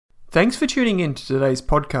Thanks for tuning in to today's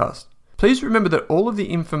podcast. Please remember that all of the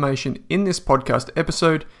information in this podcast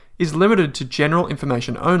episode is limited to general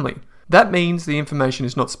information only. That means the information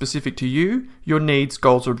is not specific to you, your needs,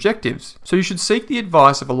 goals, or objectives. So you should seek the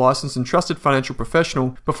advice of a licensed and trusted financial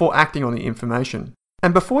professional before acting on the information.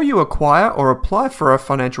 And before you acquire or apply for a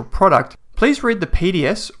financial product, please read the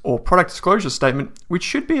PDS or product disclosure statement, which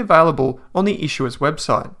should be available on the issuer's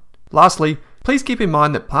website. Lastly, please keep in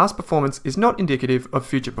mind that past performance is not indicative of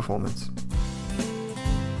future performance.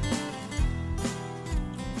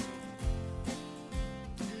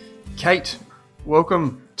 Kate,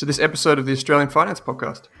 welcome to this episode of the Australian Finance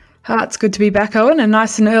Podcast. It's good to be back, Owen. A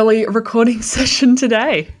nice and early recording session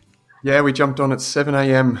today. Yeah, we jumped on at 7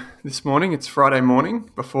 a.m. this morning. It's Friday morning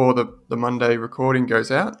before the Monday recording goes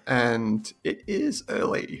out, and it is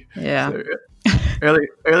early. Yeah. So,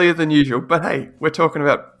 earlier than usual. But hey, we're talking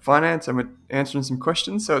about finance and we're answering some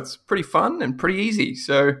questions, so it's pretty fun and pretty easy.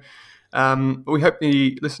 So we hope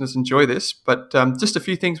the listeners enjoy this. But just a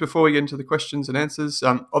few things before we get into the questions and answers.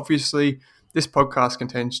 Obviously, this podcast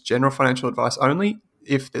contains general financial advice only,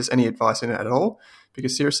 if there's any advice in it at all,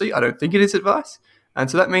 because seriously, I don't think it is advice.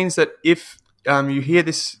 And so that means that if you hear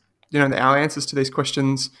this, our answers to these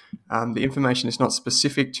questions, the information is not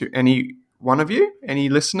specific to any one of you, any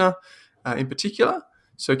listener in particular.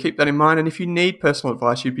 So keep that in mind. And if you need personal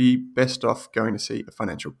advice, you'd be best off going to see a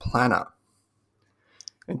financial planner.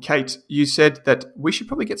 And Kate, you said that we should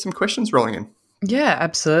probably get some questions rolling in. Yeah,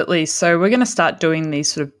 absolutely. So we're going to start doing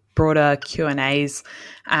these sort of broader Q&As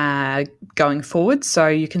going forward. So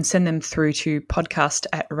you can send them through to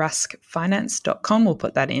podcast@raskfinance.com. We'll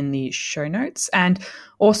put that in the show notes. And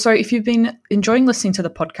also, if you've been enjoying listening to the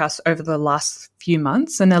podcast over the last few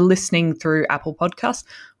months and are listening through Apple Podcasts,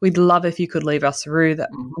 we'd love if you could leave us a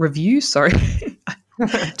review. Sorry.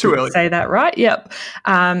 Too early. Say that right. Yep.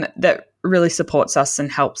 That really supports us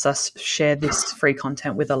and helps us share this free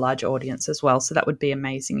content with a larger audience as well. So that would be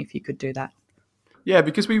amazing if you could do that. Yeah,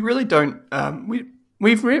 because we really don't,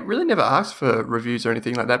 we've really never asked for reviews or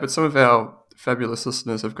anything like that, but some of our fabulous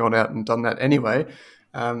listeners have gone out and done that anyway.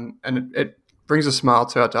 And it brings a smile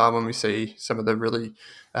to our dial when we see some of the really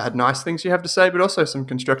nice things you have to say, but also some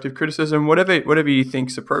constructive criticism, whatever you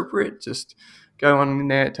think's appropriate. Just go on in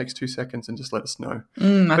there. It takes 2 seconds and just let us know.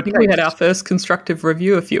 I think we had our first constructive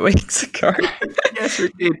review a few weeks ago. Yes, we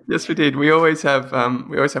did. Yes, we did. We always have a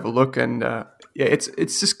look, and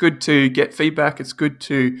it's just good to get feedback. It's good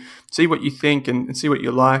to see what you think and see what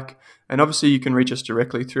you like. And obviously, you can reach us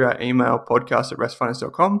directly through our email,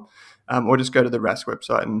 podcast@raskfinance.com, or just go to the Rask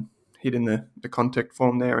website and hit in the contact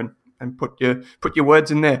form there and put your words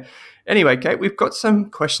in there. Anyway, Kate, we've got some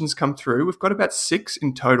questions come through. We've got about 6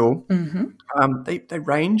 in total. Mm-hmm. They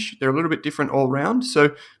range. They're a little bit different all round.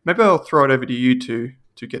 So maybe I'll throw it over to you to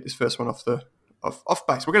get this first one off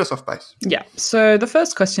base. We'll get us off base. Yeah. So the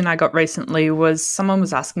first question I got recently was someone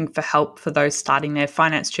was asking for help for those starting their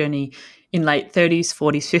finance journey in late 30s,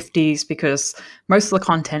 40s, 50s, because most of the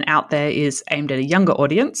content out there is aimed at a younger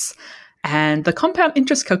audience. And the compound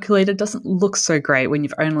interest calculator doesn't look so great when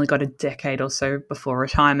you've only got a decade or so before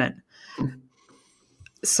retirement.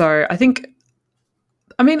 So I could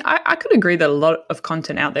agree that a lot of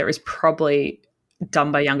content out there is probably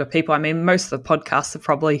done by younger people. I mean, most of the podcasts are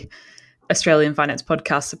probably, Australian finance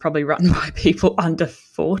podcasts are probably run by people under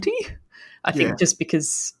 40. I think just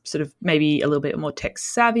because sort of maybe a little bit more tech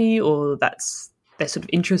savvy, or they're sort of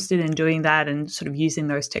interested in doing that and sort of using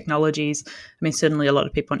those technologies. I mean, certainly a lot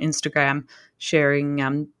of people on Instagram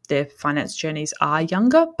sharing their finance journeys are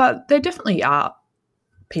younger, but there definitely are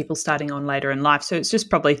people starting on later in life. So it's just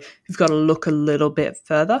probably you've got to look a little bit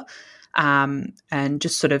further and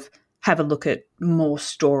just sort of have a look at more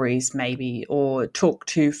stories maybe, or talk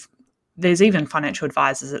to there's even financial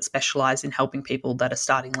advisors that specialize in helping people that are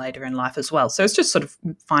starting later in life as well. So it's just sort of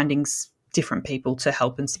finding different people to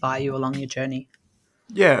help inspire you along your journey.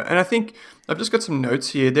 Yeah, and I think I've just got some notes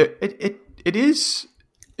here that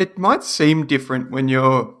it might seem different when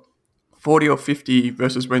you're 40 or 50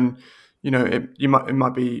 versus when it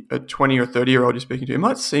might be a 20 or 30-year-old you're speaking to. It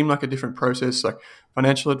might seem like a different process, like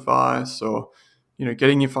financial advice or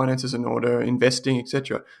getting your finances in order, investing,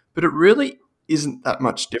 etc. But it really isn't that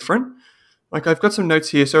much different. Like I've got some notes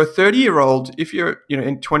here. So a 30-year-old, if you're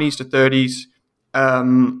in 20s to 30s,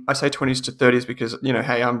 I say 20s to 30s because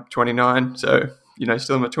hey, I'm 29, so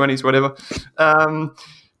still in my 20s, whatever.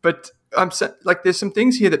 But there's some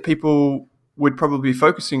things here that people would probably be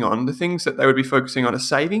focusing on. The things that they would be focusing on are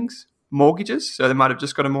savings, mortgages. So they might have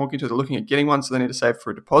just got a mortgage or they're looking at getting one, so they need to save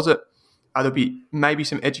for a deposit. There'll be maybe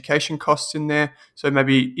some education costs in there. So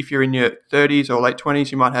maybe if you're in your 30s or late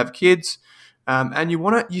 20s, you might have kids. and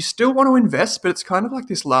you still want to invest, but it's kind of like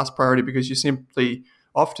this last priority because you simply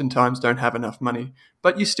oftentimes don't have enough money,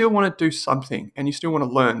 but you still want to do something and you still want to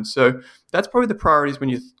learn. So that's probably the priorities when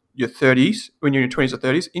you're 30s, when you're in your 20s or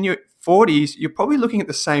 30s. In your 40s, you're probably looking at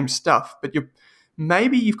the same stuff, but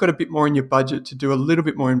maybe you've got a bit more in your budget to do a little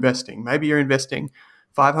bit more investing. Maybe you're investing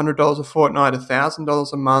 $500 a fortnight,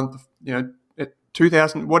 $1,000 a month,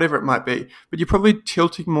 $2,000, whatever it might be. But you're probably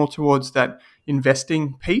tilting more towards that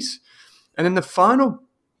investing piece. And then the final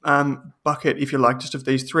bucket, if you like, just of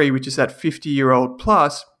these three, which is that 50-year-old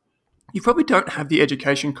plus, you probably don't have the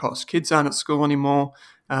education costs. Kids aren't at school anymore.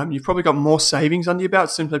 You've probably got more savings under your belt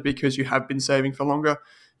simply because you have been saving for longer.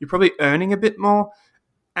 You're probably earning a bit more,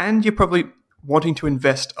 and you're probably wanting to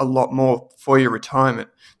invest a lot more for your retirement.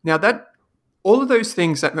 Now, all of those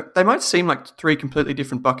things, that they might seem like three completely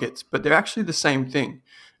different buckets, but they're actually the same thing.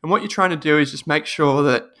 And what you're trying to do is just make sure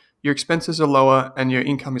that your expenses are lower and your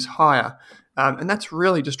income is higher. And that's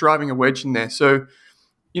really just driving a wedge in there. So,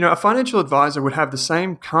 a financial advisor would have the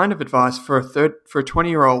same kind of advice for a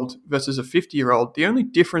 20-year-old versus a 50-year-old. The only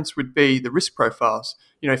difference would be the risk profiles.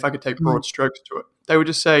 If I could take broad strokes to it, they would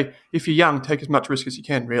just say, if you're young, take as much risk as you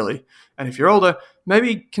can, really. And if you're older,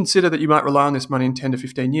 maybe consider that you might rely on this money in 10 to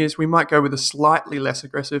 15 years. We might go with a slightly less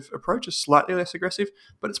aggressive approach, but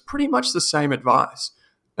it's pretty much the same advice.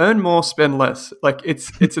 Earn more, spend less. Like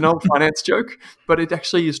it's an old finance joke, but it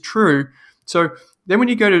actually is true. So then when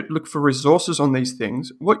you go to look for resources on these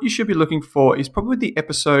things, what you should be looking for is probably the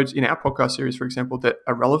episodes in our podcast series, for example, that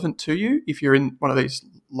are relevant to you if you're in one of these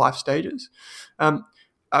life stages.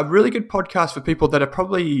 A really good podcast for people that are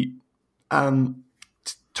probably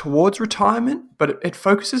towards retirement, but it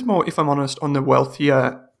focuses more, if I'm honest, on the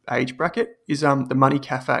wealthier age bracket, is the Money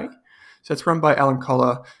Cafe. So it's run by Alan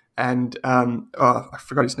Kohler and I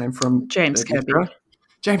forgot his name from James Kirby.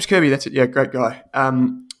 James Kirby, that's it. Yeah, great guy.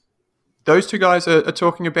 Those two guys are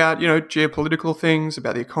talking about, geopolitical things,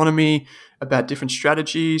 about the economy, about different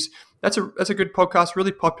strategies. That's a good podcast,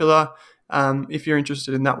 really popular. If you're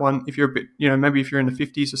interested in that one, if you're a bit, maybe if you're in the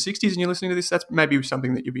 50s or 60s and you're listening to this, that's maybe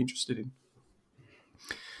something that you'd be interested in.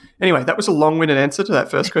 Anyway, that was a long-winded answer to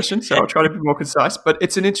that first question, so I'll try to be more concise. But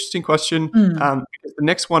it's an interesting question because the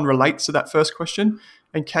next one relates to that first question.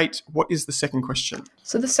 And Kate, what is the second question?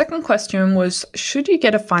 So the second question was, should you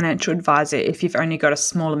get a financial advisor if you've only got a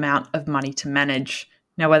small amount of money to manage?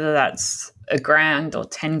 Now, whether that's $1,000 or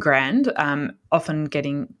 $10,000, often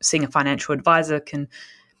seeing a financial advisor can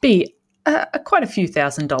be quite a few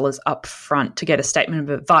 $1,000s up front to get a statement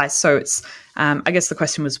of advice. So it's, I guess the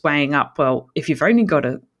question was weighing up, well, if you've only got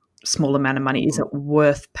a small amount of money, is it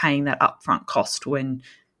worth paying that upfront cost when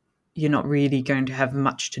you're not really going to have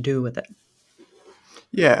much to do with it?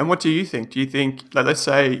 Yeah, and what do you think? Do you think, let's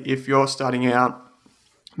say if you're starting out,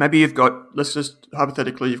 maybe you've got, let's just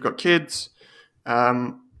hypothetically, you've got kids,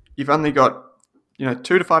 you've only got, $2,000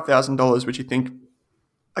 to $5,000, which you think,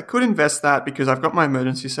 I could invest that because I've got my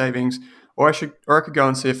emergency savings, or I could go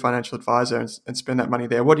and see a financial advisor and spend that money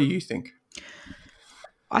there. What do you think?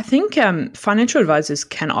 I think financial advisors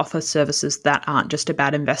can offer services that aren't just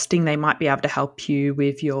about investing. They might be able to help you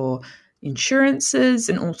with your insurances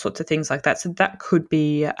and all sorts of things like that. So that could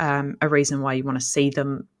be a reason why you want to see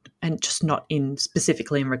them, and just not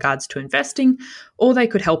specifically in regards to investing. Or they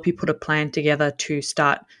could help you put a plan together to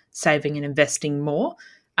start saving and investing more.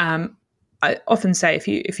 I often say if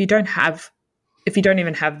you don't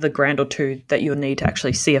even have the $1,000 or $2,000 that you'll need to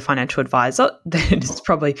actually see a financial advisor, then it's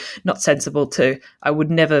probably not sensible I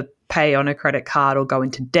would never pay on a credit card or go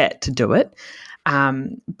into debt to do it.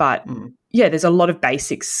 Yeah, there's a lot of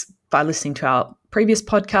basics by listening to our previous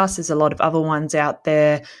podcasts. There's a lot of other ones out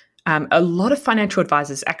there. A lot of financial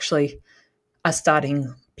advisors actually are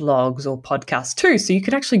starting blogs or podcasts too. So you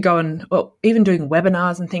can actually go and, even doing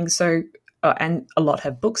webinars and things. So and a lot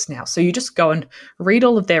have books now. So you just go and read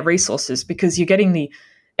all of their resources because you're getting the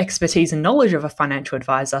expertise and knowledge of a financial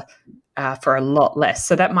advisor for a lot less.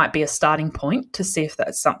 So that might be a starting point to see if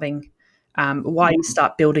that's something while you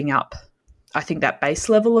start building up, I think, that base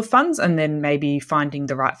level of funds, and then maybe finding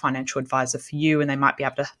the right financial advisor for you, and they might be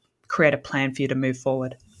able to create a plan for you to move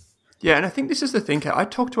forward. Yeah, and I think this is the thing. I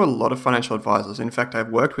talk to a lot of financial advisors. In fact, I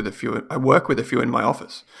work with a few in my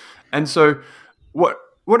office. And so what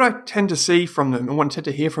I tend to see from them and what I tend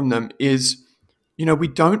to hear from them is, we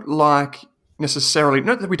don't like necessarily,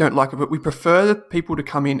 not that we don't like it, but we prefer the people to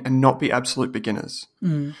come in and not be absolute beginners.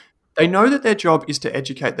 They know that their job is to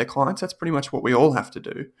educate their clients. That's pretty much what we all have to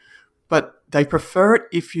do. But they prefer it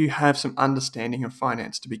if you have some understanding of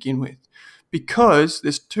finance to begin with. Because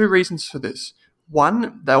there's two reasons for this.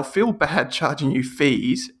 one, they'll feel bad charging you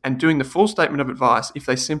fees and doing the full statement of advice if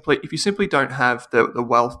you simply don't have the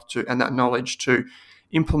wealth to and that knowledge to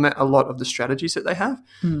implement a lot of the strategies that they have.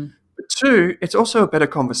 But two, it's also a better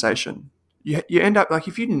conversation. You end up, like,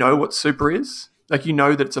 if you know what super is, like, you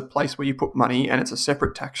know that it's a place where you put money and it's a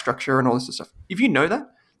separate tax structure and all this stuff. If you know that,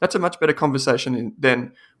 that's a much better conversation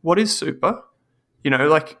than what is super. You know,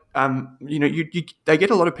 like, they get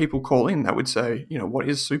a lot of people call in that would say, what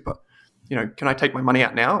is super? Can I take my money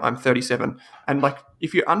out now? I'm 37. And, like,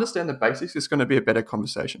 if you understand the basics, it's going to be a better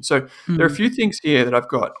conversation. So there are a few things here that I've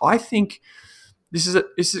got. I think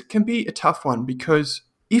it can be a tough one, because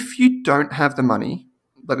if you don't have the money,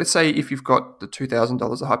 like, let's say if you've got the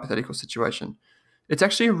 $2,000, a hypothetical situation, it's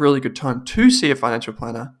actually a really good time to see a financial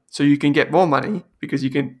planner so you can get more money, because you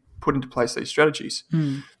can put into place these strategies.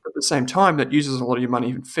 At the same time, that uses a lot of your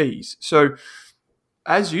money in fees. So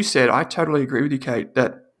as you said, I totally agree with you, Kate,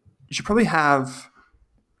 that you should probably have,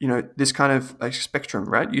 this kind of a spectrum,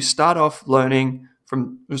 right? You start off learning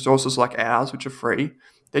from resources like ours, which are free.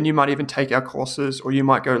 Then you might even take our courses, or you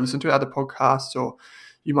might go listen to other podcasts, or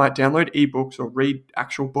you might download ebooks or read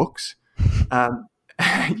actual books.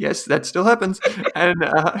 Yes, that still happens.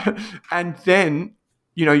 And then,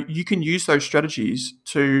 you can use those strategies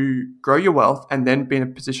to grow your wealth and then be in a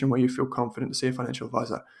position where you feel confident to see a financial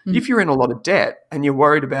advisor. If you're in a lot of debt and you're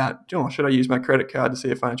worried about, should I use my credit card to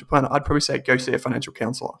see a financial planner? I'd probably say go see a financial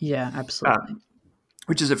counselor. Yeah, absolutely.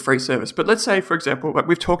 Which is a free service. But let's say, for example, like,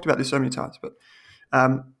 we've talked about this so many times, but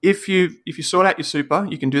if you sort out your super,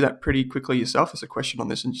 you can do that pretty quickly yourself. There's a question on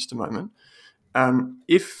this in just a moment.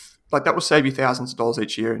 That will save you thousands of dollars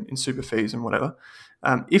each year in super fees and whatever.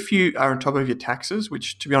 If you are on top of your taxes,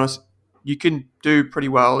 which, to be honest, you can do pretty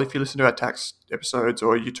well if you listen to our tax episodes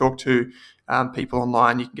or you talk to people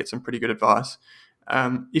online, you can get some pretty good advice.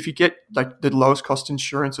 If you get, like, the lowest cost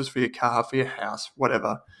insurances for your car, for your house,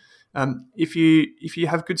 whatever. If you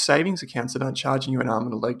have good savings accounts that aren't charging you an arm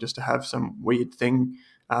and a leg just to have some weird thing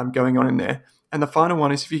going on in there. And the final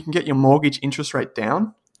one is, if you can get your mortgage interest rate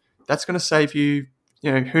down, that's going to save you,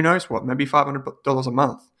 who knows what, maybe $500 a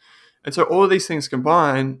month. And so all of these things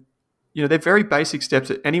combined, they're very basic steps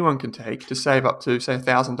that anyone can take to save up to, say,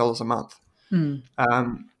 $1,000 a month. I'm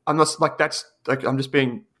not like, that's like, I'm just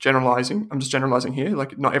generalizing here.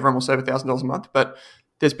 Like, not everyone will save $1,000 a month, but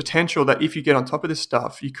there's potential that if you get on top of this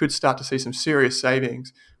stuff, you could start to see some serious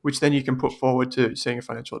savings, which then you can put forward to seeing a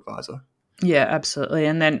financial advisor. Yeah, absolutely.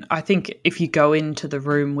 And then I think if you go into the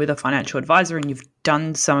room with a financial advisor and you've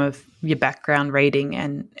done some of your background reading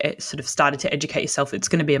and it sort of started to educate yourself, it's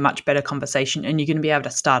going to be a much better conversation, and you're going to be able to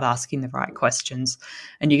start asking the right questions,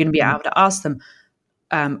 and you're going to be able to ask them,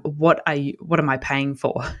 what am I paying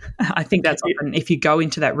for? I think that's often, if you go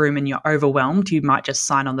into that room and you're overwhelmed, you might just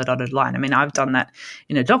sign on the dotted line. I mean, I've done that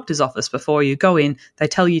in a doctor's office before. You go in, they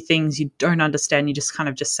tell you things you don't understand, you just kind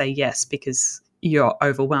of just say yes because you're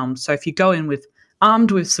overwhelmed. So if you go in armed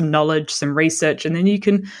with some knowledge, some research, and then you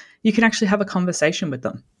can actually have a conversation with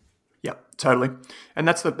them. Yeah, totally. And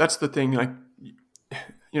that's the thing. Like,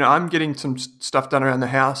 I'm getting some stuff done around the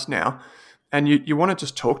house now, and you want to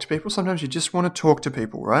just talk to people. Sometimes you just want to talk to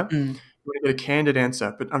people, right? You want to get a candid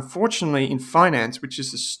answer. But unfortunately, in finance, which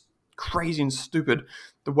is this crazy and stupid,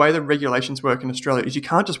 the way the regulations work in Australia is you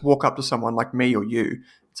can't just walk up to someone like me or you and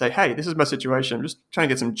say, hey, this is my situation. I'm just trying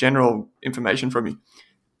to get some general information from you.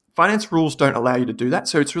 Finance rules don't allow you to do that.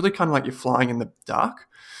 So it's really kind of like you're flying in the dark.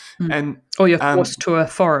 Or you're forced to a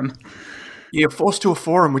forum. You're forced to a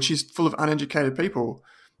forum which is full of uneducated people.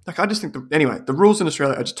 Like, I just think the rules in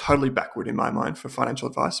Australia are just totally backward in my mind for financial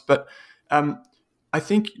advice. But I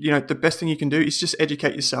think, the best thing you can do is just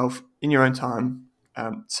educate yourself in your own time,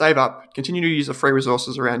 save up, continue to use the free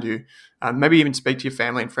resources around you, maybe even speak to your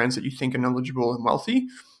family and friends that you think are knowledgeable and wealthy,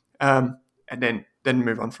 and then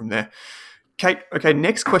move on from there. Kate, okay,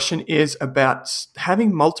 next question is about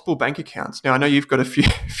having multiple bank accounts. Now, I know you've got a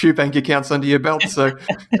few bank accounts under your belt, so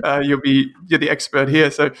you're the expert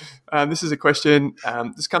here. So this is a question.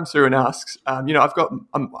 This comes through and asks, I've got.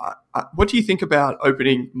 What do you think about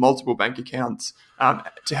opening multiple bank accounts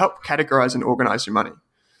to help categorize and organize your money?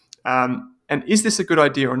 And is this a good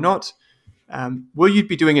idea or not? Will you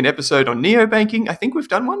be doing an episode on neobanking? I think we've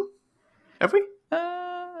done one. Have we?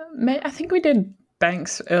 I think we did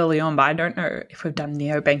banks early on, but I don't know if we've done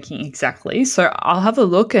neobanking exactly. So I'll have a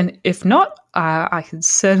look, and if not, I can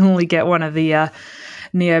certainly get one of the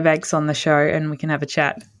neobanks on the show and we can have a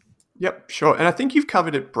chat. Yep, sure. And I think you've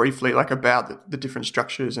covered it briefly, like about the different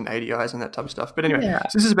structures and ADIs and that type of stuff. But anyway, So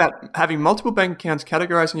this is about having multiple bank accounts,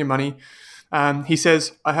 categorizing your money. He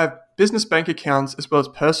says, I have business bank accounts as well as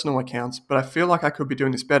personal accounts, but I feel like I could be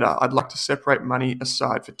doing this better. I'd like to separate money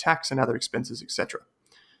aside for tax and other expenses, etc.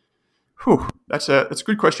 Whew, that's a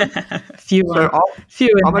good question. few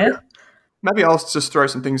in there. Maybe I'll just throw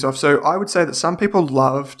some things off. So I would say that some people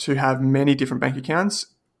love to have many different bank accounts.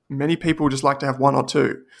 Many people just like to have one or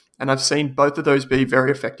two. And I've seen both of those be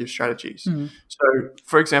very effective strategies. So,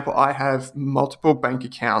 for example, I have multiple bank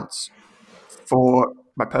accounts for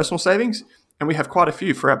my personal savings, and we have quite a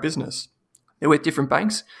few for our business. They're with different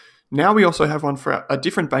banks. Now we also have one for a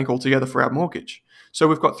different bank altogether for our mortgage. So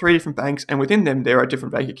we've got 3 different banks, and within them there are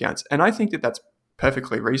different bank accounts. And I think that that's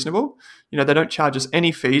perfectly reasonable. They don't charge us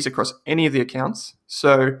any fees across any of the accounts.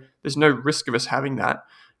 So there's no risk of us having that.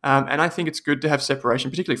 And I think it's good to have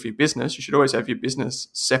separation, particularly for your business. You should always have your business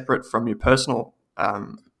separate from your personal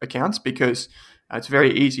accounts, because it's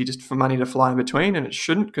very easy just for money to fly in between, and it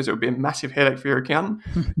shouldn't, because it would be a massive headache for your accountant,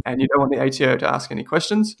 and you don't want the ATO to ask any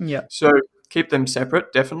questions. Yeah. So keep them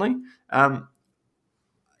separate, definitely.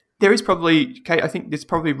 There is probably, Kate, I think there's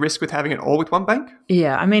probably risk with having it all with one bank.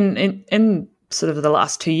 Yeah, I mean, in sort of the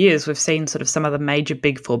last 2 years, we've seen sort of some of the major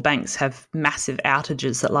big 4 banks have massive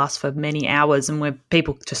outages that last for many hours, and where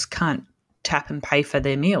people just can't tap and pay for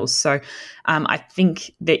their meals. So I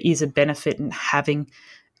think there is a benefit in having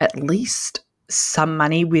at least some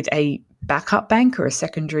money with a backup bank or a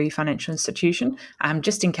secondary financial institution,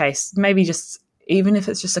 just in case, maybe just even if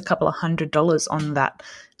it's just a couple of $100 on that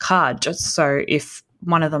card, just so if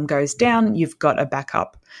one of them goes down, you've got a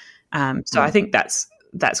backup. So I think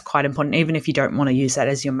that's quite important, even if you don't want to use that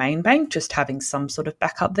as your main bank, just having some sort of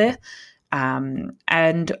backup there.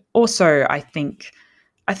 And also, I think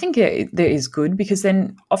there is good, because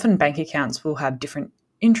then often bank accounts will have different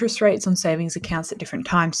interest rates on savings accounts at different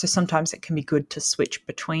times. So sometimes it can be good to switch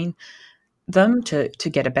between them to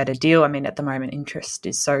get a better deal. I mean, at the moment, interest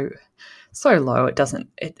is so low, it doesn't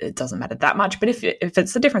matter that much. But if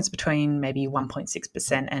it's the difference between maybe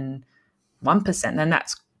 1.6% and 1%, then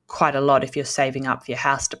that's quite a lot if you're saving up for your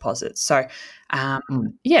house deposit. So,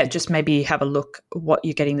 just maybe have a look what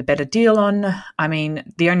you're getting the better deal on. I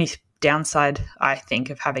mean, the only downside, I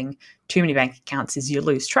think, of having too many bank accounts is you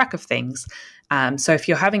lose track of things. So if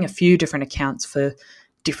you're having a few different accounts for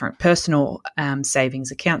different personal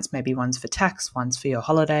savings accounts, maybe one's for tax, one's for your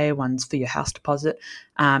holiday, one's for your house deposit,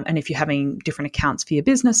 and if you're having different accounts for your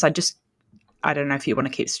business, I don't know if you want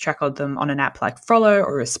to keep track of them on an app like Frollo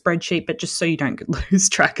or a spreadsheet, but just so you don't lose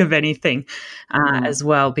track of anything as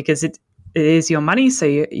well, because it is your money, so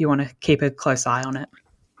you want to keep a close eye on it.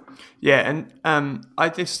 Yeah, and I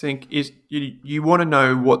just think is you want to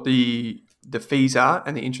know what the fees are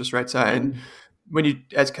and the interest rates are, and when you,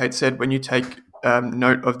 as Kate said, when you take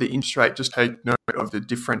note of the interest rate, just take note of the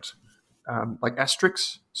different like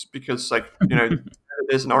asterisks, because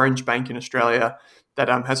there's an orange bank in Australia that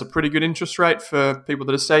has a pretty good interest rate for people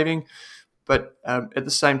that are saving, but at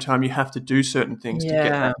the same time you have to do certain things to get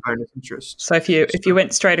that bonus interest. So if you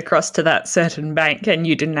went straight across to that certain bank and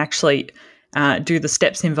you didn't actually do the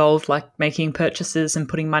steps involved, like making purchases and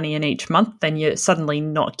putting money in each month, then you're suddenly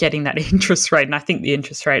not getting that interest rate. And I think the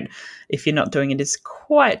interest rate, if you're not doing it, is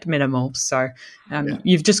quite minimal. So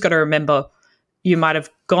you've just got to remember, you might have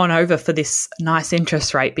gone over for this nice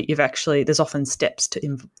interest rate, but there's often steps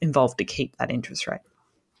involved to keep that interest rate.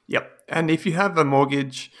 Yep. And if you have a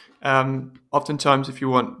mortgage, oftentimes if you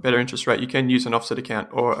want better interest rate, you can use an offset account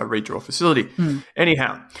or a redraw facility.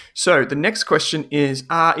 Anyhow, so the next question is,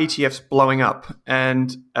 are ETFs blowing up?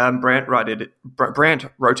 And Brant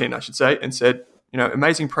wrote in, I should say, and said,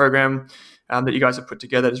 amazing program that you guys have put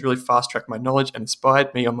together has really fast-tracked my knowledge and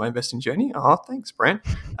inspired me on my investing journey. Oh, thanks, Brant.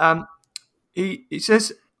 He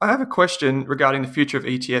says, I have a question regarding the future of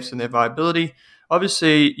ETFs and their viability.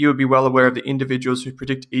 Obviously, you would be well aware of the individuals who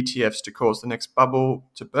predict ETFs to cause the next bubble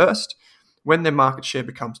to burst when their market share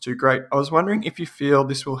becomes too great. I was wondering if you feel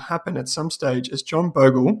this will happen at some stage, as John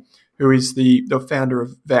Bogle, who is the founder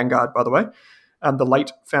of Vanguard, by the way, the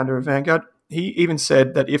late founder of Vanguard, he even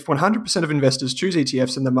said that if 100% of investors choose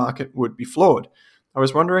ETFs, then the market would be flawed. I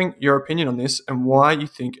was wondering your opinion on this and why you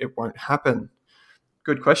think it won't happen.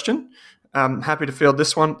 Good question. Happy to field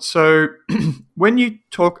this one. So when you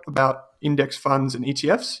talk about index funds and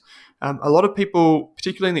ETFs, a lot of people,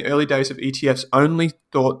 particularly in the early days of ETFs, only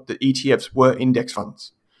thought that ETFs were index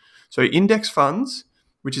funds. So index funds,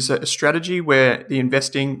 which is a strategy where the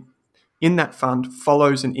investing in that fund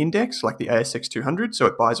follows an index like the ASX 200. So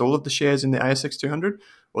it buys all of the shares in the ASX 200,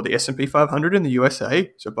 or the S&P 500 in the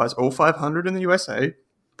USA. So it buys all 500 in the USA.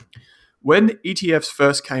 When ETFs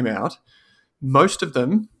first came out, most of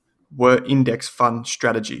them were index fund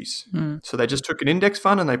strategies. So they just took an index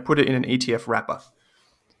fund and they put it in an ETF wrapper.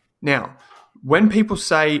 Now, when people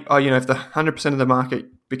say, oh, if the 100% of the market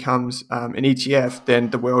becomes an ETF, then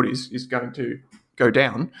the world is going to go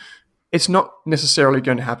down. It's not necessarily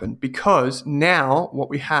going to happen, because now what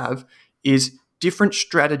we have is different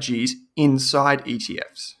strategies inside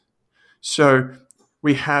ETFs. So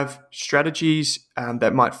we have strategies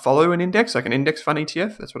that might follow an index, like an index fund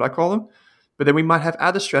ETF, that's what I call them. But then we might have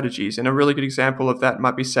other strategies. And a really good example of that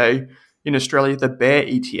might be, say, in Australia, the Bear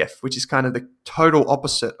ETF, which is kind of the total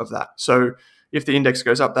opposite of that. So if the index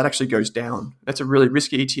goes up, that actually goes down. That's a really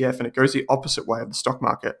risky ETF, and it goes the opposite way of the stock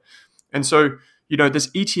market. And so,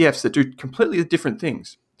 there's ETFs that do completely different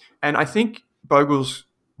things. And I think Bogle's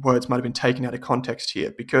words might have been taken out of context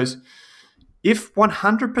here, because if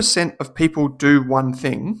 100% of people do one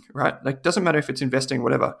thing, right, like doesn't matter if it's investing or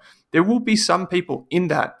whatever, there will be some people in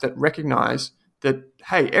that recognize that,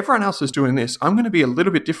 hey, everyone else is doing this. I'm going to be a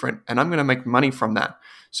little bit different, and I'm going to make money from that.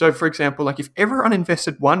 So, for example, like if everyone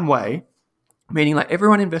invested one way, meaning like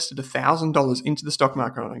everyone invested $1,000 into the stock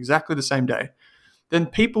market on exactly the same day, then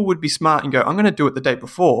people would be smart and go, I'm going to do it the day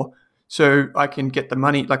before so I can get the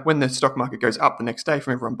money. Like when the stock market goes up the next day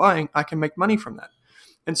from everyone buying, I can make money from that.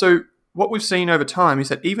 And so what we've seen over time is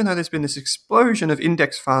that even though there's been this explosion of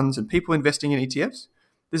index funds and people investing in ETFs,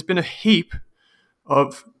 there's been a heap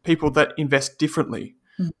of people that invest differently.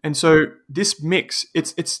 And so this mix,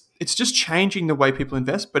 it's just changing the way people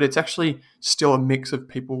invest, but it's actually still a mix of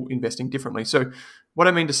people investing differently. So what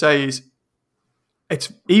I mean to say is,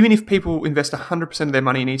 it's even if people invest 100% of their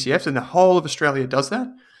money in ETFs, and the whole of Australia does that,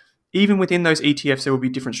 even within those ETFs, there will be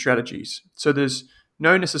different strategies. So there's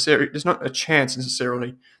not a chance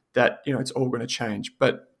necessarily that it's all going to change.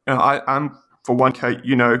 But I'm for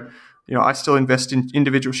 1K, I still invest in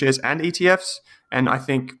individual shares and ETFs, and I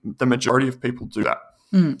think the majority of people do that.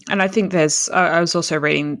 And I think I was also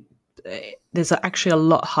reading, there's actually a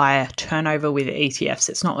lot higher turnover with ETFs.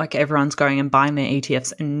 It's not like everyone's going and buying their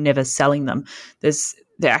ETFs and never selling them.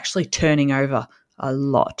 They're actually turning over a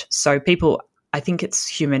lot. So people, I think it's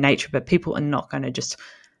human nature, but people are not going to just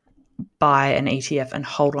buy an ETF and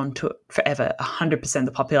hold on to it forever. 100% of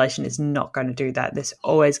the population is not going to do that. There's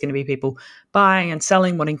always going to be people buying and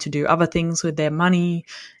selling, wanting to do other things with their money,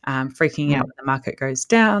 freaking out when the market goes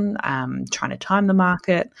down, trying to time the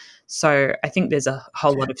market. So I think there's a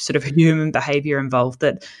whole lot of sort of human behavior involved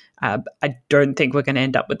that I don't think we're going to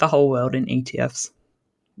end up with the whole world in ETFs.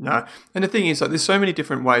 No. And the thing is, like, there's so many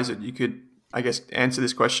different ways that you could, I guess, answer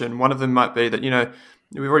this question. One of them might be that,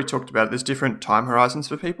 we've already talked about it. There's different time horizons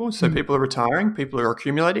for people. So people are retiring, people are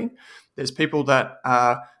accumulating. There's people that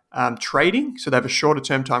are trading, so they have a shorter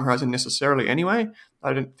term time horizon necessarily anyway.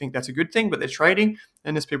 I don't think that's a good thing, but they're trading.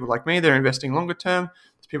 And there's people like me, they're investing longer term.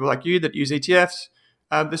 There's people like you that use ETFs.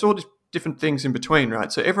 There's all different things in between,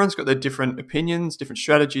 right? So everyone's got their different opinions, different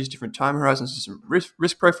strategies, different time horizons, different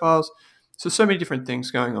risk profiles. So many different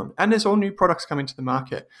things going on. And there's all new products coming to the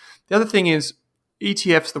market. The other thing is,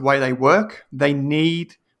 ETFs, the way they work, they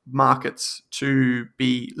need markets to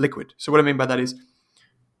be liquid. So what I mean by that is,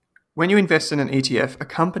 when you invest in an ETF, a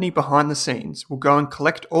company behind the scenes will go and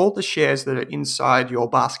collect all the shares that are inside your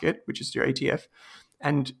basket, which is your ETF,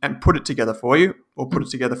 and put it together for you, or put it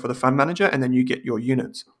together for the fund manager, and then you get your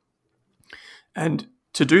units. And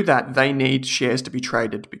to do that, they need shares to be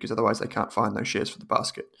traded, because otherwise they can't find those shares for the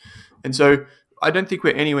basket. And so I don't think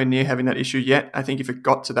we're anywhere near having that issue yet. I think if it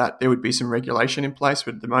got to that, there would be some regulation in place.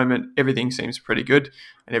 But at the moment, everything seems pretty good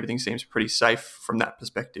and everything seems pretty safe from that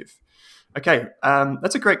perspective. Okay,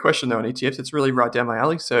 that's a great question, though, on ETFs. It's really right down my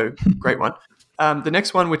alley, so great one. The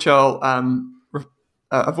next one, which I'll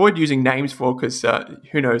avoid using names for, because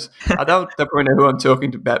who knows? They'll probably know who I'm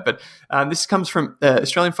talking about. But this comes from the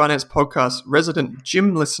Australian Finance Podcast resident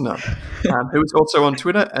Jim listener, who is also on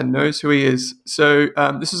Twitter and knows who he is. So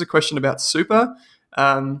this is a question about super.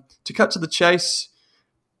 To cut to the chase,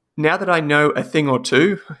 now that I know a thing or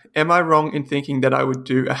two, am I wrong in thinking that I would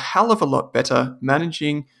do a hell of a lot better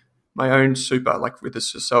managing my own super, like with a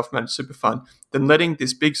self-managed super fund, than letting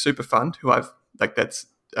this big super fund, who I've, like, that's...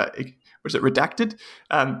 was it redacted?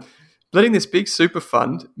 Letting this big super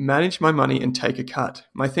fund manage my money and take a cut.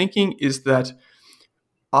 My thinking is that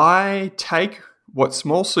I take what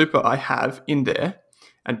small super I have in there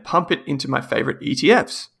and pump it into my favorite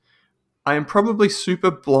ETFs. I am probably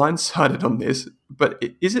super blindsided on this, but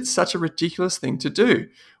is it such a ridiculous thing to do?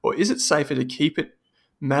 Or is it safer to keep it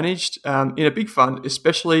managed in a big fund,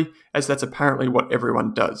 especially as that's apparently what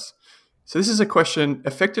everyone does? So this is a question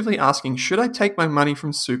effectively asking, should I take my money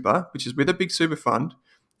from super, which is with a big super fund,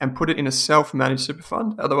 and put it in a self-managed super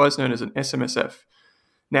fund, otherwise known as an SMSF?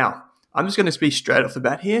 Now, I'm just going to be straight off the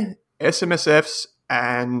bat here. SMSFs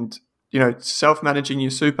and, self-managing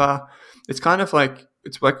your super, it's like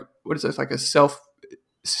what is it? It's like a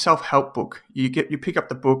self-help book. You pick up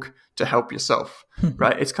the book to help yourself,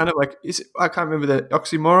 right? It's kind of like, I can't remember the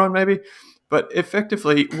oxymoron maybe, but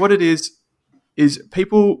effectively what it is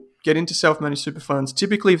people get into self-managed super funds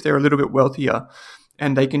typically if they're a little bit wealthier,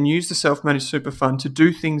 and they can use the self-managed super fund to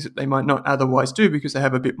do things that they might not otherwise do because they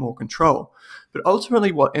have a bit more control. But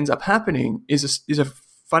ultimately what ends up happening is a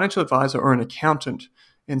financial advisor or an accountant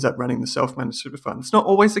ends up running the self-managed super fund. It's not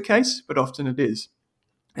always the case, but often it is.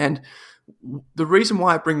 And the reason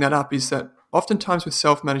why I bring that up is that oftentimes with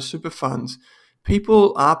self-managed super funds,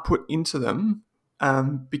 people are put into them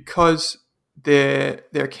because their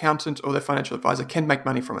accountant or their financial advisor can make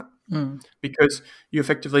money from it. Because you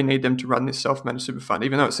effectively need them to run this self-managed super fund.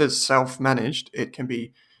 Even though it says self-managed, it can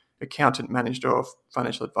be accountant managed or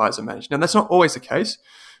financial advisor managed. Now, that's not always the case,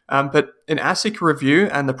 but an ASIC review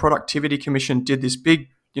and the Productivity Commission did this big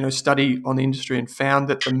study on the industry and found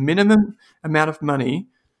that the minimum amount of money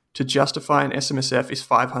to justify an SMSF is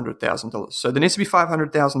 $500,000. So there needs to be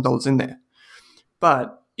 $500,000 in there.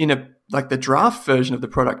 But in the draft version of the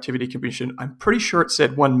Productivity Commission, I'm pretty sure it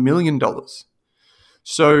said $1 million.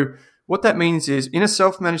 So what that means is in a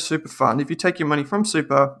self-managed super fund, if you take your money from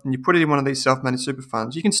super and you put it in one of these self-managed super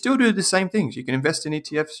funds, you can still do the same things. You can invest in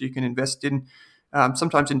ETFs, you can invest in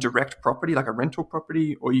sometimes in direct property, like a rental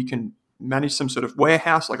property, or you can manage some sort of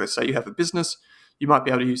warehouse. Like let's say you have a business, you might be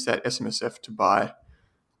able to use that SMSF to buy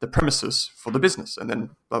the premises for the business and then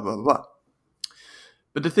blah, blah, blah, blah.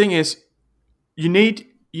 But the thing is, you need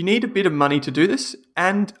a bit of money to do this,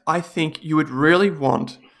 and I think you would really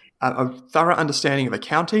want a thorough understanding of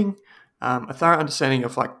accounting, a thorough understanding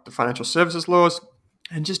of like the financial services laws,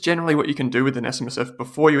 and just generally what you can do with an SMSF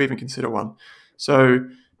before you even consider one. So,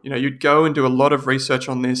 you'd go and do a lot of research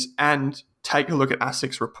on this and take a look at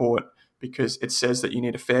ASIC's report because it says that you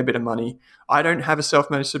need a fair bit of money. I don't have a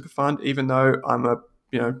self-managed super fund, even though I'm a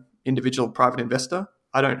individual private investor.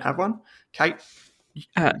 I don't have one. Kate,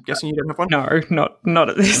 I'm guessing you don't have one? No, not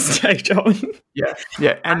at this stage, Owen.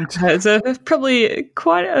 Yeah, and there's probably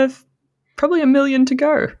 $1 million to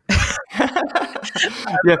go.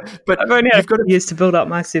 Yeah, but I've only had years to build up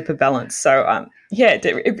my super balance. So,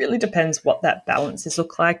 it really depends what that balances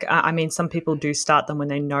look like. I mean, some people do start them when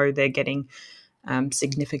they know they're getting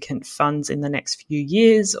significant funds in the next few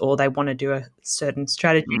years, or they want to do a certain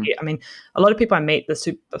strategy. I mean, a lot of people I meet, the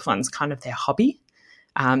super funds kind of their hobby.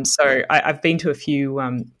 I've been to a few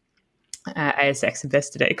ASX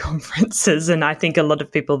Investor Day conferences, and I think a lot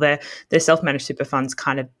of people, their self-managed super funds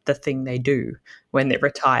kind of the thing they do when they're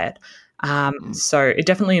retired. So it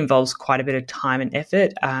definitely involves quite a bit of time and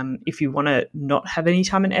effort. If you want to not have any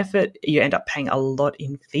time and effort, you end up paying a lot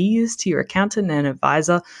in fees to your accountant and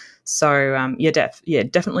advisor. So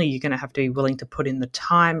definitely you're going to have to be willing to put in the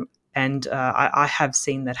time. And I have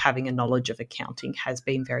seen that having a knowledge of accounting has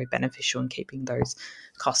been very beneficial in keeping those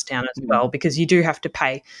costs down as well, because you do have to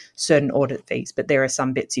pay certain audit fees, but there are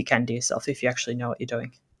some bits you can do yourself if you actually know what you're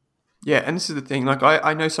doing. Yeah, and this is the thing. Like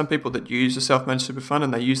I know some people that use a self-managed super fund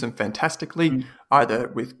and they use them fantastically, either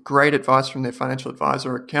with great advice from their financial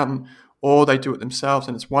advisor or accountant, or they do it themselves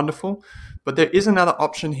and it's wonderful. But there is another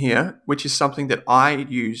option here, which is something that I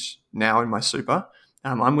use now in my super.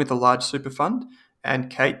 I'm with a large super fund, and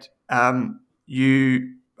Kate, I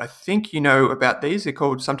think you know about these.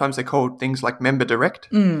 Sometimes they're called things like Member Direct.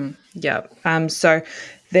 Yeah. So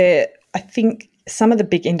I think some of the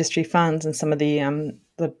big industry funds and some of the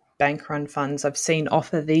bank run funds I've seen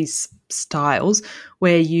offer these styles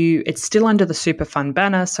where it's still under the super fund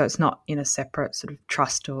banner, so it's not in a separate sort of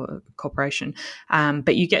trust or corporation,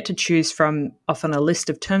 but you get to choose from often a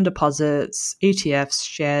list of term deposits, ETFs,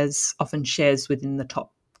 shares, often shares within the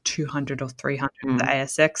top 200 or 300 of the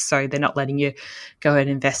ASX, so they're not letting you go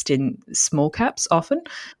and invest in small caps often.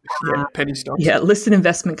 Penny stocks. Yeah, listed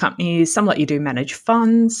investment companies, some let you do managed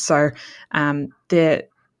funds. So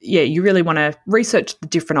you really want to research the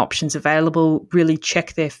different options available, really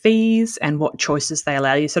check their fees and what choices they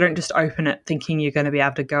allow you. So don't just open it thinking you're going to be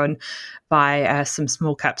able to go and buy some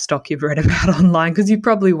small cap stock you've read about online, because you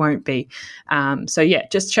probably won't be.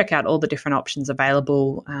 Just check out all the different options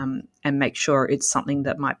available and make sure it's something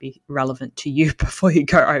that might be relevant to you before you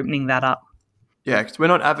go opening that up. Yeah, because we're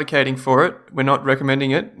not advocating for it. We're not recommending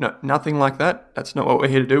it. No, nothing like that. That's not what we're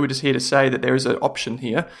here to do. We're just here to say that there is an option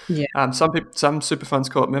here. Yeah. Some super funds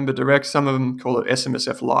call it Member Direct. Some of them call it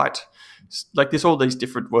SMSF Lite. Like there's all these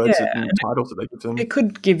different words and titles that they give them. It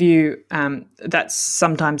could give you that's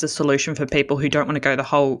sometimes a solution for people who don't want to go the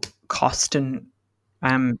whole cost and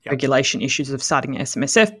regulation issues of starting an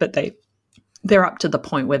SMSF, but they're up to the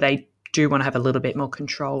point where they do want to have a little bit more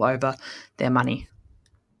control over their money.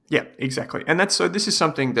 Yeah, exactly. And this is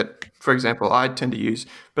something that, for example, I tend to use,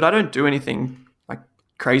 but I don't do anything like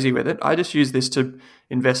crazy with it. I just use this to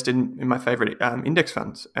invest in my favorite index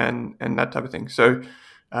funds and that type of thing. So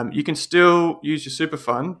you can still use your super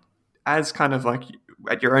fund as kind of like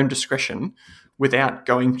at your own discretion without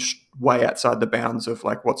going way outside the bounds of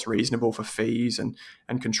like what's reasonable for fees and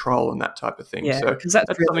control and that type of thing. Yeah, So because that's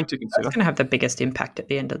something to consider. That's going to have the biggest impact at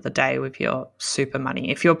the end of the day with your super money.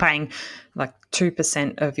 If you're paying like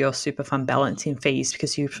 2% of your super fund balance in fees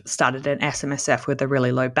because you've started an SMSF with a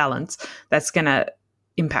really low balance, that's going to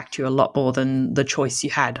impact you a lot more than the choice you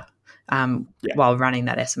had while running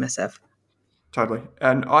that SMSF. Totally.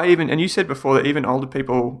 And you said before that even older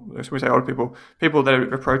people, when we say older people that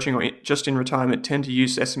are approaching or just in retirement tend to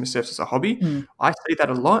use SMSFs as a hobby. I see that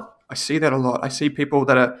a lot. I see people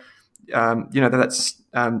that are, that's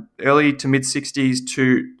early to mid 60s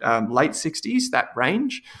to late 60s, that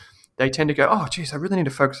range. They tend to go, oh, geez, I really need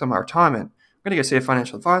to focus on my retirement. I'm going to go see a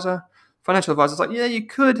financial advisor. Financial advisor's like, yeah, you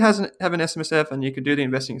could have an SMSF and you could do the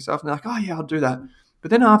investing yourself. And they're like, oh, yeah, I'll do that. But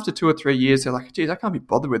then after 2 or 3 years, they're like, geez, I can't be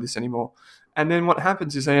bothered with this anymore. And then what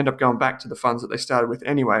happens is they end up going back to the funds that they started with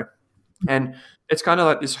anyway. And it's kind of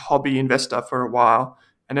like this hobby investor for a while.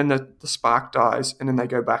 And then the spark dies and then they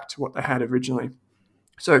go back to what they had originally.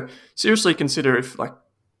 So seriously consider if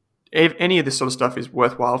any of this sort of stuff is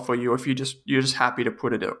worthwhile for you, or if you're just happy to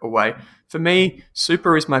put it away. For me,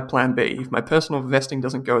 super is my plan B. If my personal investing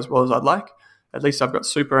doesn't go as well as I'd like, at least I've got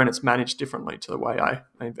super and it's managed differently to the way I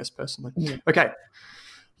invest personally. Yeah. Okay,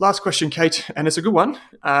 last question, Kate, and it's a good one.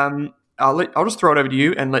 I'll just throw it over to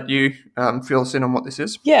you and let you fill us in on what this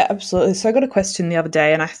is. Yeah, absolutely. So I got a question the other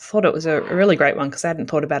day and I thought it was a really great one because I hadn't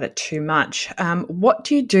thought about it too much. What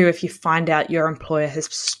do you do if you find out your employer has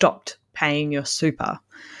stopped paying your super?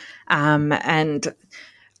 And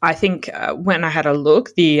I think when I had a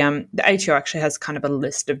look, the ATO actually has kind of a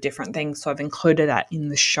list of different things. So I've included that in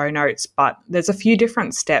the show notes, but there's a few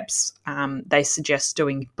different steps they suggest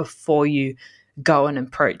doing before you go and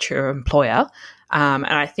approach your employer. And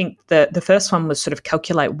I think the first one was sort of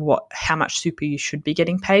calculate how much super you should be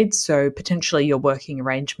getting paid. So potentially your working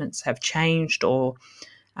arrangements have changed or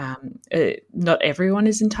not everyone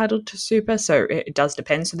is entitled to super, so it does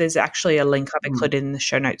depend. So there's actually a link I've included in the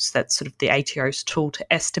show notes that's sort of the ATO's tool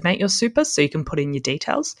to estimate your super, so you can put in your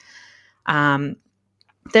details. Then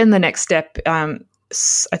the next step,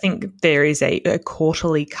 I think there is a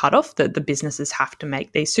quarterly cutoff that the businesses have to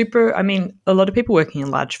make these super. I mean, a lot of people working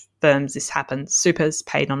in large firms, this happens. Super's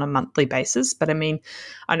paid on a monthly basis, but I mean,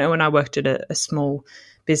 I know when I worked at a small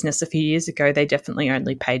business a few years ago, they definitely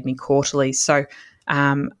only paid me quarterly. So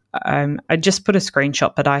I just put a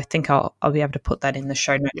screenshot, but I think I'll be able to put that in the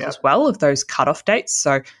show notes as well of those cutoff dates.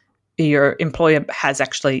 So your employer has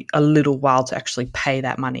actually a little while to actually pay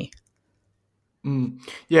that money.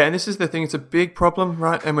 Yeah, and this is the thing. It's a big problem,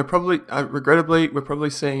 right? And we're probably, regrettably, we're probably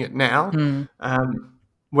seeing it now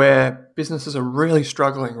where businesses are really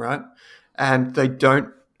struggling, right? And they don't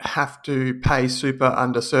have to pay super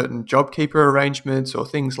under certain JobKeeper arrangements or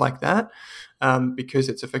things like that. Because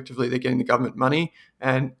it's effectively they're getting the government money,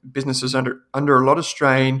 and businesses under a lot of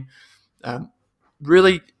strain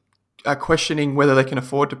really are questioning whether they can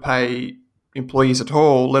afford to pay employees at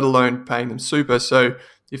all, let alone paying them super. So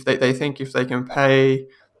if they think if they can pay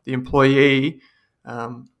the employee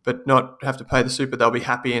but not have to pay the super, they'll be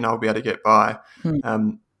happy and I'll be able to get by.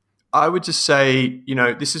 I would just say,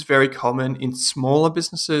 this is very common in smaller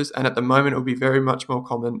businesses, and at the moment it will be very much more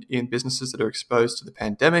common in businesses that are exposed to the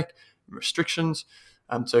pandemic restrictions.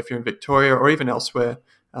 So if you're in Victoria or even elsewhere,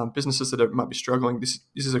 businesses that might be struggling, this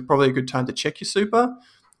is probably a good time to check your super.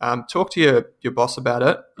 Talk to your boss about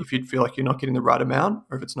it if you feel like you're not getting the right amount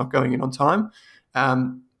or if it's not going in on time.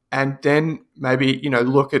 And then maybe,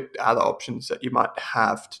 look at other options that you might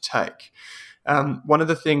have to take. One of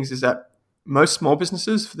the things is that most small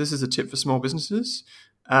businesses, this is a tip for small businesses,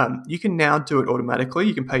 you can now do it automatically.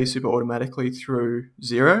 You can pay your super automatically through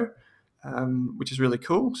Xero. Which is really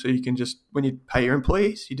cool. So you can just, when you pay your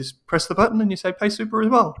employees, you just press the button and you say pay super as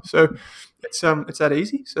well. So it's that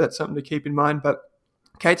easy. So that's something to keep in mind. But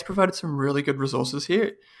Kate's provided some really good resources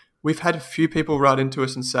here. We've had a few people write into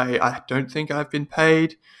us and say, I don't think I've been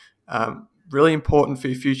paid. Really important for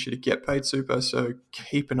your future to get paid super. So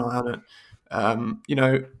keep an eye on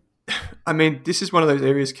it. I mean, this is one of those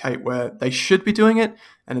areas, Kate, where they should be doing it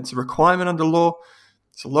and it's a requirement under law.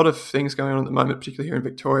 There's a lot of things going on at the moment, particularly here in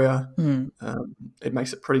Victoria. It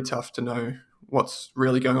makes it pretty tough to know what's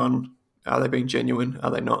really going on. Are they being genuine?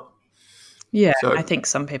 Are they not? Yeah, so I think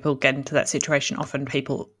some people get into that situation. Often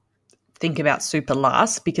people think about super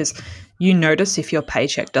last, because you notice if your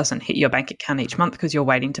paycheck doesn't hit your bank account each month because you're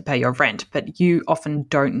waiting to pay your rent, but you often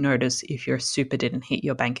don't notice if your super didn't hit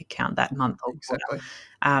your bank account that month or quarter.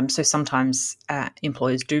 So sometimes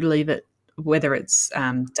employers do leave it, whether it's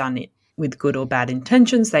done it with good or bad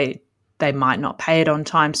intentions, they might not pay it on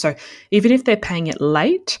time. So even if they're paying it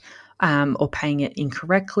late, or paying it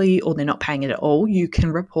incorrectly, or they're not paying it at all, you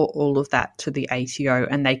can report all of that to the ATO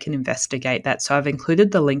and they can investigate that. So I've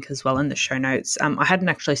included the link as well in the show notes. I hadn't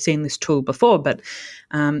actually seen this tool before, but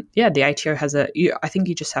the ATO has I think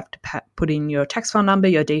you just have to put in your tax file number,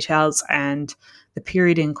 your details, and the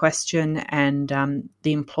period in question, and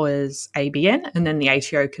the employer's ABN, and then the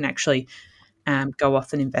ATO can actually go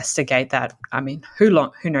off and investigate that. I mean, who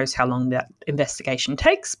knows how long that investigation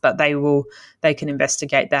takes, but they can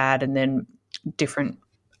investigate that, and then different,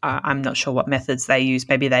 I'm not sure what methods they use.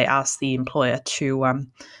 Maybe they ask the employer to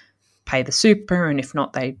pay the super, and if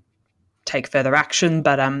not, they take further action.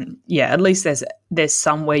 But at least there's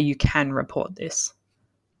somewhere you can report this.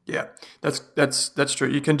 Yeah, that's true.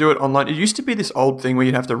 You can do it online. It used to be this old thing where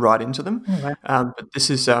you'd have to write into them, but this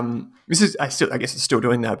is I guess it's still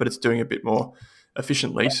doing that, but it's doing it a bit more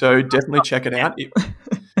efficiently. So definitely check it out.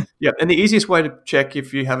 And the easiest way to check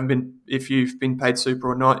if you've been paid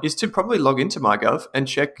super or not is to probably log into MyGov and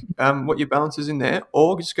check what your balance is in there,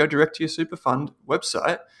 or just go direct to your super fund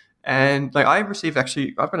website. And like I've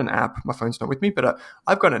got an app. My phone's not with me, but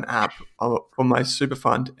I've got an app for my super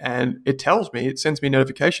fund, and it sends me a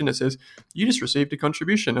notification that says you just received a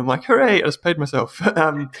contribution. I'm like, hooray! I just paid myself.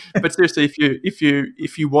 But seriously, if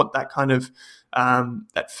you want that kind of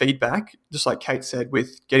that feedback, just like Kate said,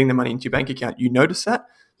 with getting the money into your bank account, you notice that.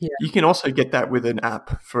 Yeah. You can also get that with an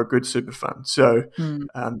app for a good super fund. So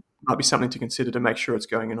might be something to consider to make sure it's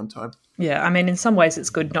going in on time. Yeah, I mean, in some ways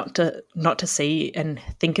it's good not to see and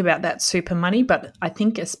think about that super money, but I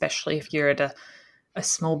think especially if you're at a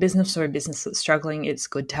small business or a business that's struggling, it's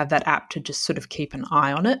good to have that app to just sort of keep an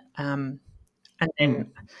eye on it. And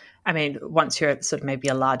then, I mean, once you're at sort of maybe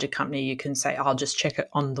a larger company, you can say, I'll just check it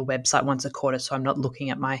on the website once a quarter so I'm not looking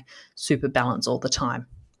at my super balance all the time.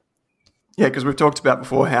 Yeah, because we've talked about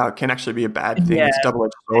before how it can actually be a bad thing. Yeah. It's a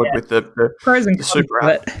double-edged sword with the pros and cons super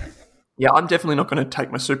app. Yeah, I'm definitely not going to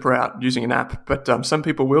take my super out using an app, but some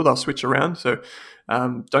people will. They'll switch around, so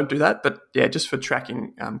don't do that. But yeah, just for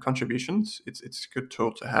tracking contributions, it's a good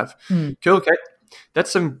tool to have. Cool, Kate. There's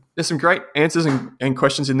some great answers and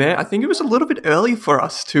questions in there. I think it was a little bit early for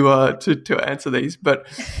us to answer these, but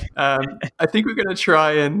I think we're going to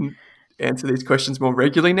try and answer these questions more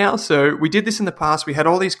regularly now. So we did this in the past. We had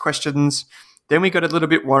all these questions. Then we got a little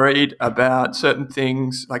bit worried about certain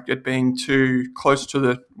things, like it being too close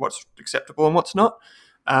to what's acceptable and what's not,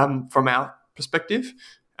 from our perspective.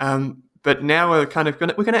 But now we're going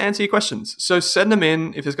to answer your questions. So send them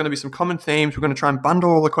in. If there's going to be some common themes, we're going to try and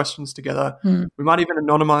bundle all the questions together. We might even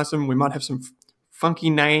anonymize them. We might have some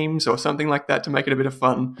funky names or something like that to make it a bit of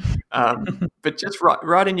fun. But just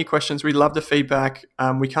write in your questions. We love the feedback.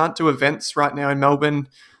 We can't do events right now in Melbourne,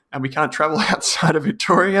 and we can't travel outside of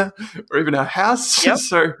Victoria or even our house. Yep.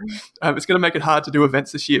 So it's going to make it hard to do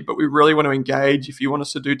events this year, but we really want to engage. If you want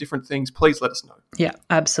us to do different things, please let us know. Yeah,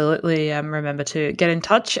 absolutely. Remember to get in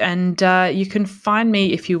touch, and you can find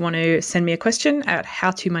me if you want to send me a question at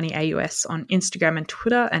HowToMoneyAUS on Instagram and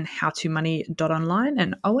Twitter, and howtomoney.online.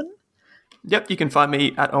 And Owen? Yep, you can find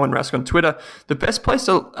me at Owen Rask on Twitter. The best place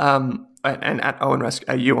to and at Owen Rask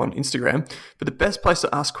AU on Instagram. But the best place to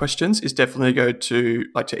ask questions is definitely go to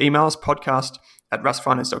email us,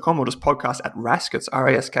 podcast@raskfinance.com, or just podcast@rask, it's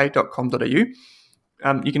rask.com.au.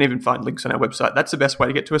 You can even find links on our website. That's the best way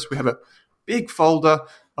to get to us. We have a big folder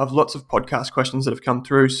of lots of podcast questions that have come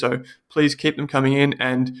through, so please keep them coming in,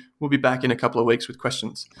 and we'll be back in a couple of weeks with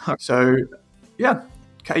questions. So, yeah,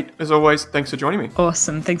 Kate, as always, thanks for joining me.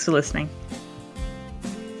 Awesome. Thanks for listening.